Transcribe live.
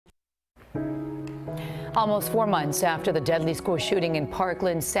Almost 4 months after the deadly school shooting in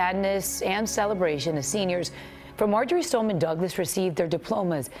Parkland, sadness and celebration as seniors from Marjory Stoneman Douglas received their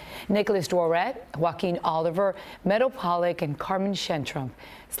diplomas. Nicholas Dorette, Joaquin Oliver, Meadow Pollock, and Carmen Shentrum,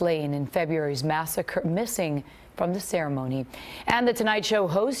 slain in February's massacre, missing from the ceremony. And the Tonight Show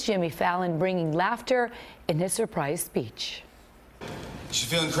host Jimmy Fallon bringing laughter in his surprise speech. You should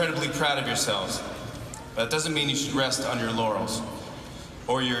feel incredibly proud of yourselves, but that doesn't mean you should rest on your laurels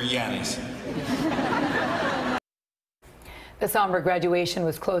or your yannies. The somber graduation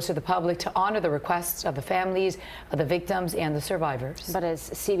was closed to the public to honor the requests of the families of the victims and the survivors. But as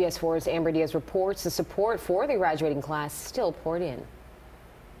CBS 4's Amber Diaz reports, the support for the graduating class still poured in.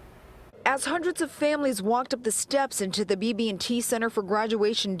 As hundreds of families walked up the steps into the BB&T Center for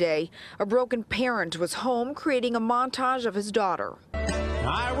graduation day, a broken parent was home creating a montage of his daughter.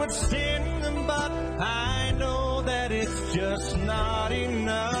 I would stand, but I know that it's just not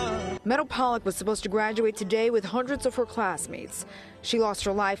enough. Meadow Pollock was supposed to graduate today with hundreds of her classmates. She lost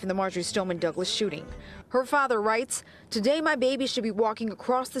her life in the Marjory Stoneman Douglas shooting. Her father writes, "Today my baby should be walking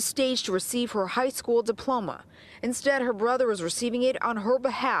across the stage to receive her high school diploma. Instead, her brother is receiving it on her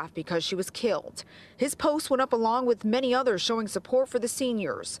behalf because she was killed." His post went up along with many others showing support for the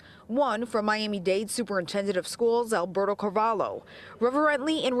seniors. One from Miami-Dade Superintendent of Schools Alberto Carvalho.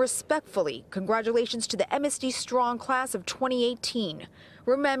 Reverently and respectfully, congratulations to the MSD Strong class of 2018.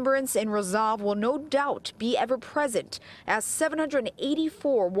 Remembrance and resolve will no doubt be ever present as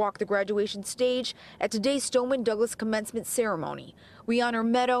 784 walk the graduation stage at today's Stoneman Douglas commencement ceremony. We honor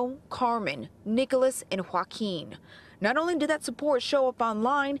Meadow, Carmen, Nicholas, and Joaquin. Not only did that support show up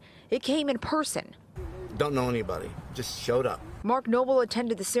online, it came in person. Don't know anybody, just showed up. Mark Noble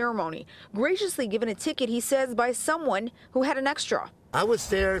attended the ceremony, graciously given a ticket, he says, by someone who had an extra. I was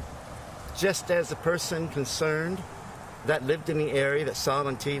there just as a person concerned that lived in the area, that saw it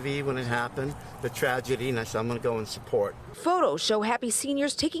on TV when it happened, the tragedy, and I said, I'm going to go and support. Photos show happy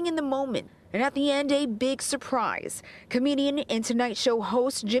seniors taking in the moment. And at the end, a big surprise. Comedian and Tonight Show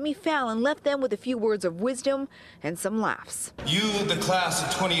host Jimmy Fallon left them with a few words of wisdom and some laughs. You, the class of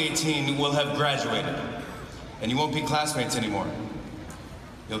 2018, will have graduated, and you won't be classmates anymore.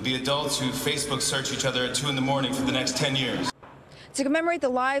 You'll be adults who Facebook search each other at 2 in the morning for the next 10 years. To commemorate the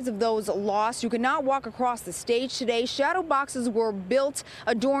lives of those lost who could not walk across the stage today, shadow boxes were built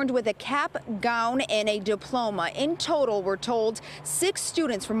adorned with a cap, gown, and a diploma. In total, we're told 6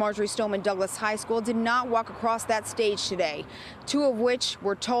 students from Marjory Stoneman Douglas High School did not walk across that stage today, 2 of which,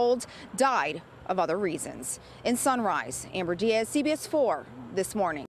 we're told, died of other reasons. In Sunrise, Amber Diaz, CBS 4 This Morning.